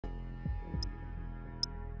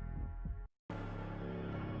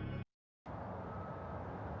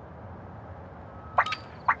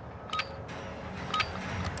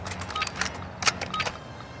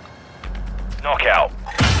Knockout.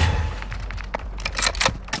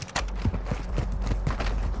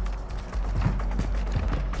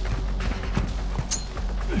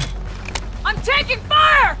 I'm taking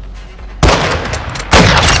fire!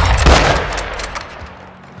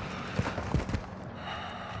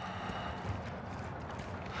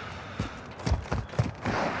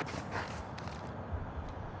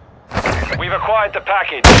 We've acquired the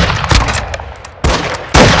package. 1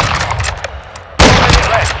 minute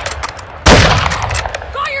left.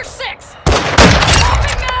 Got your 6!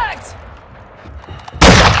 Open mags!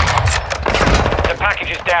 The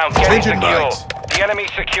package is down. Get it Changing secure. mags. The enemy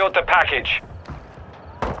secured the package.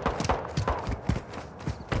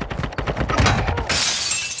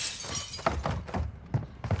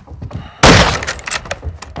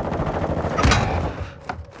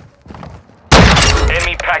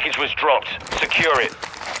 Enemy package was dropped. Secure it.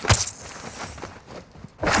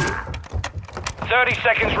 30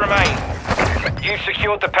 seconds remain. You've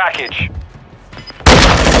secured the package.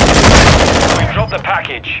 We've dropped the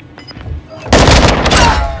package.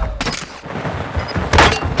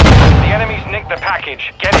 The enemy's nicked the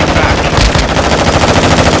package. Get it back.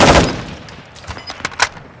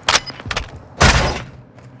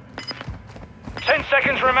 Ten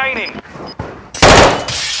seconds remaining.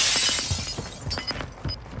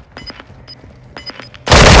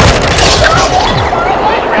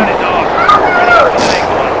 This round is off. Ready up for the next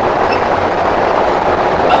one.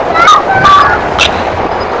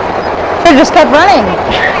 They just kept running.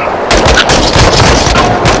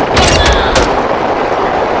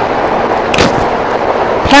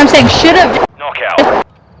 I'm saying should have. Knockout.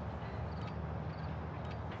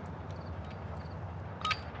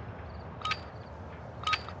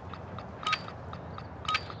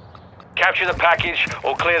 Capture the package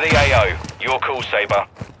or clear the AO. Your call, Saber.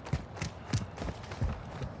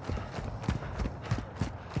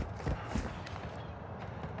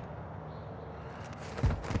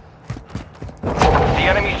 The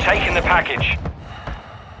enemy's taking the package.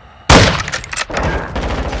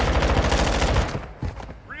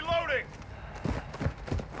 Reloading.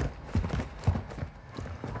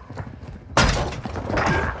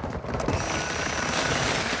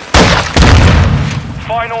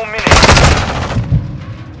 Final minute.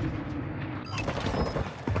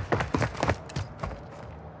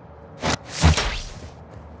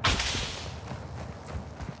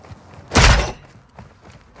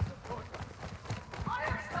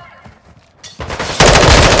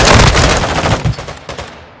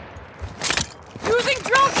 Using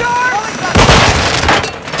drill charge!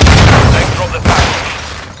 They've dropped the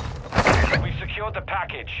package. We've secured the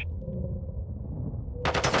package.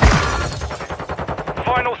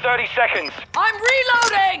 Final 30 seconds. I'm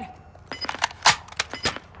reloading!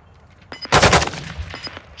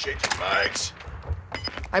 Changing mags.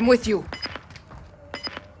 I'm with you.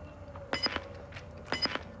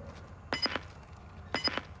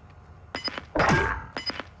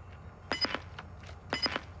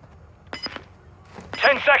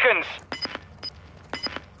 Seconds.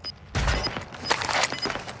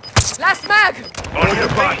 Last mag! On your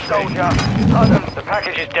feet, soldier. The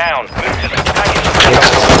package is down. Move to the package.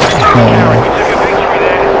 We took a victory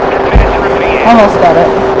there. Consider to repeat it. Almost got it.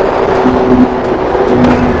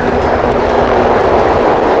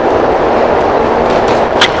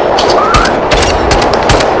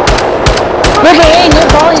 River, hey, your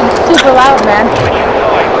volume's super loud, man.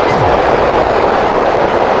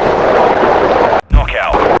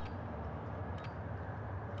 Knockout.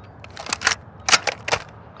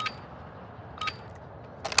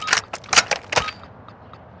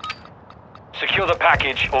 Secure the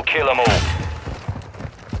package or kill them all.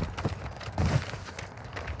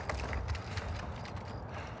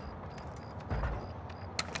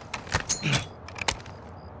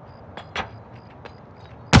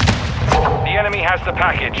 The enemy has the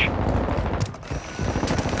package.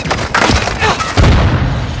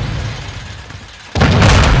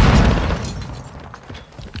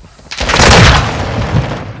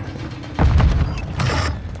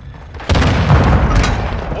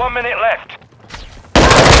 One minute left.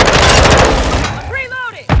 I'm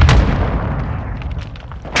reloading!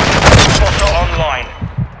 Spotter online.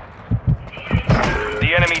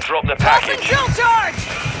 The enemy dropped the Tossing package. drill charge!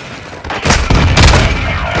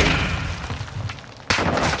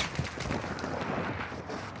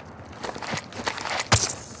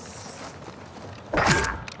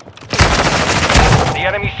 The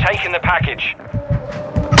enemy's taken the package.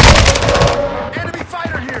 Enemy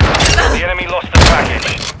fighter here. The enemy lost the package.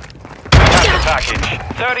 We have the package.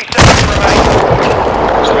 30 seconds remain.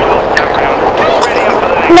 We lost that round. Ready up for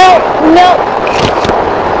the next. No, no.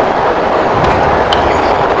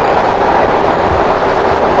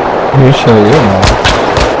 You show you now.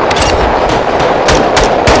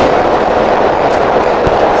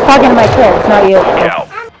 It's talking to my kid, it's not you. Look out.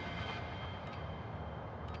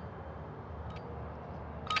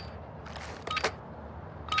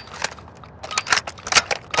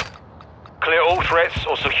 Clear all threats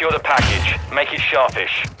or secure the package. Make it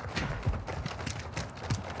sharpish.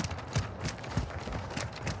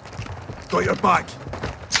 Got your back.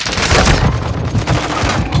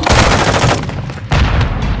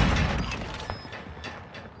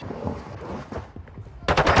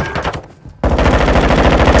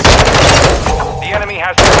 The enemy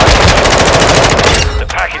has the package. The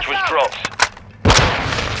package was dropped.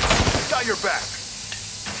 Got your back.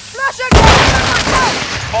 Flash again!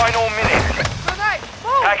 Final minute. Grenade!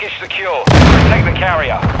 Move! Package secure. Protect the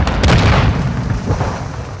carrier.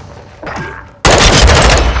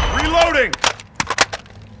 Reloading.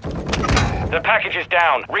 The package is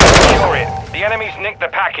down. Re-secure it. The enemy's nicked the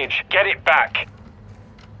package. Get it back.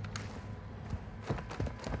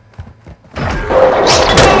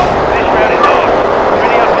 This round is ours.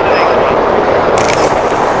 Ready up for the next one.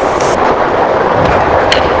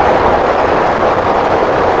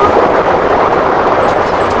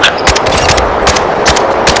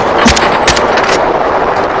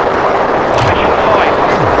 Mission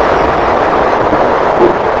 5.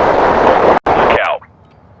 Look out.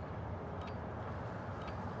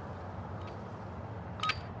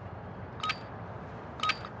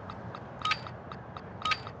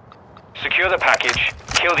 Secure the package,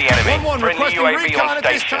 kill the enemy, 1-1 bring the requesting UAV recon on at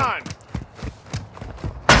this station. time.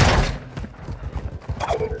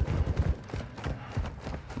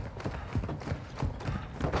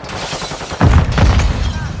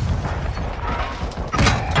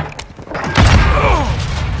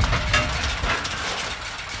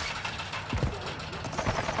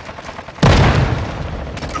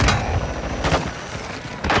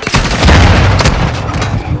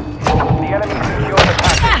 The enemy secured the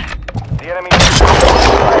package. The enemy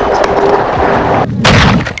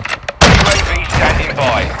UAV standing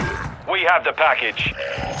by. We have the package.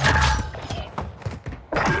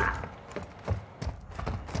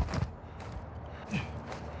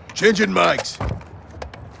 Changing mags.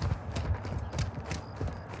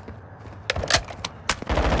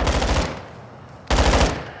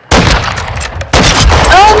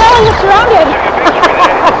 Oh no, you're surrounded!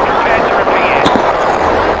 Prepare to repeat it.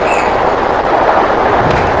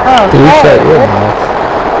 Oh, You okay. shut your mouth.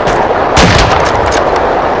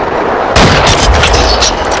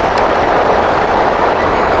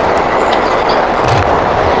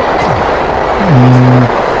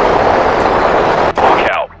 Look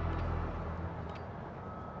out.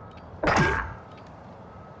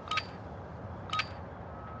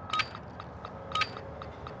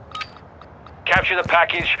 Capture the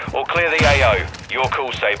package or clear the AO. Your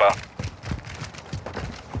call, Saber.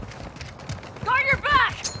 Got your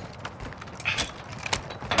back!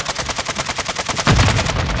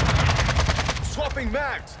 Swapping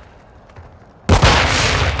mags.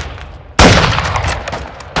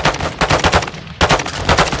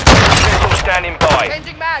 Missile standing by.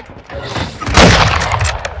 Changing mag!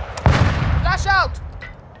 Flash out!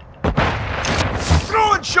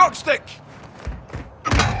 Throwing shock stick.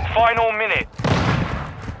 Final minute.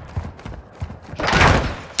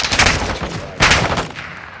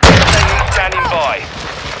 UAV standing by.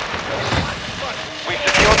 We've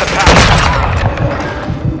secured the package.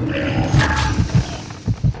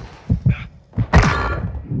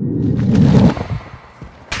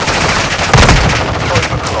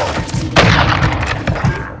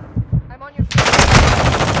 I'm on your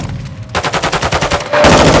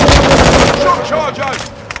Shock charge out.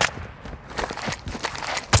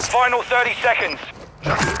 Final 30 seconds.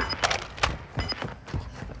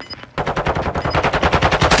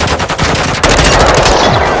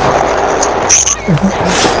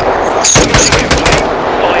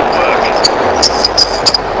 Solid work.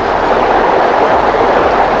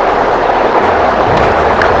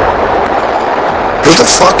 Who the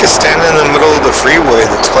fuck is standing in the middle of the freeway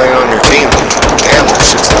that's playing on your team? Damn, that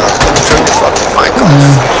shit's loud. Turn your fucking mic off.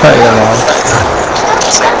 Shut your mouth.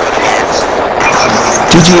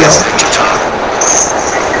 GGO.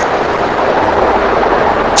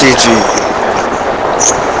 GG.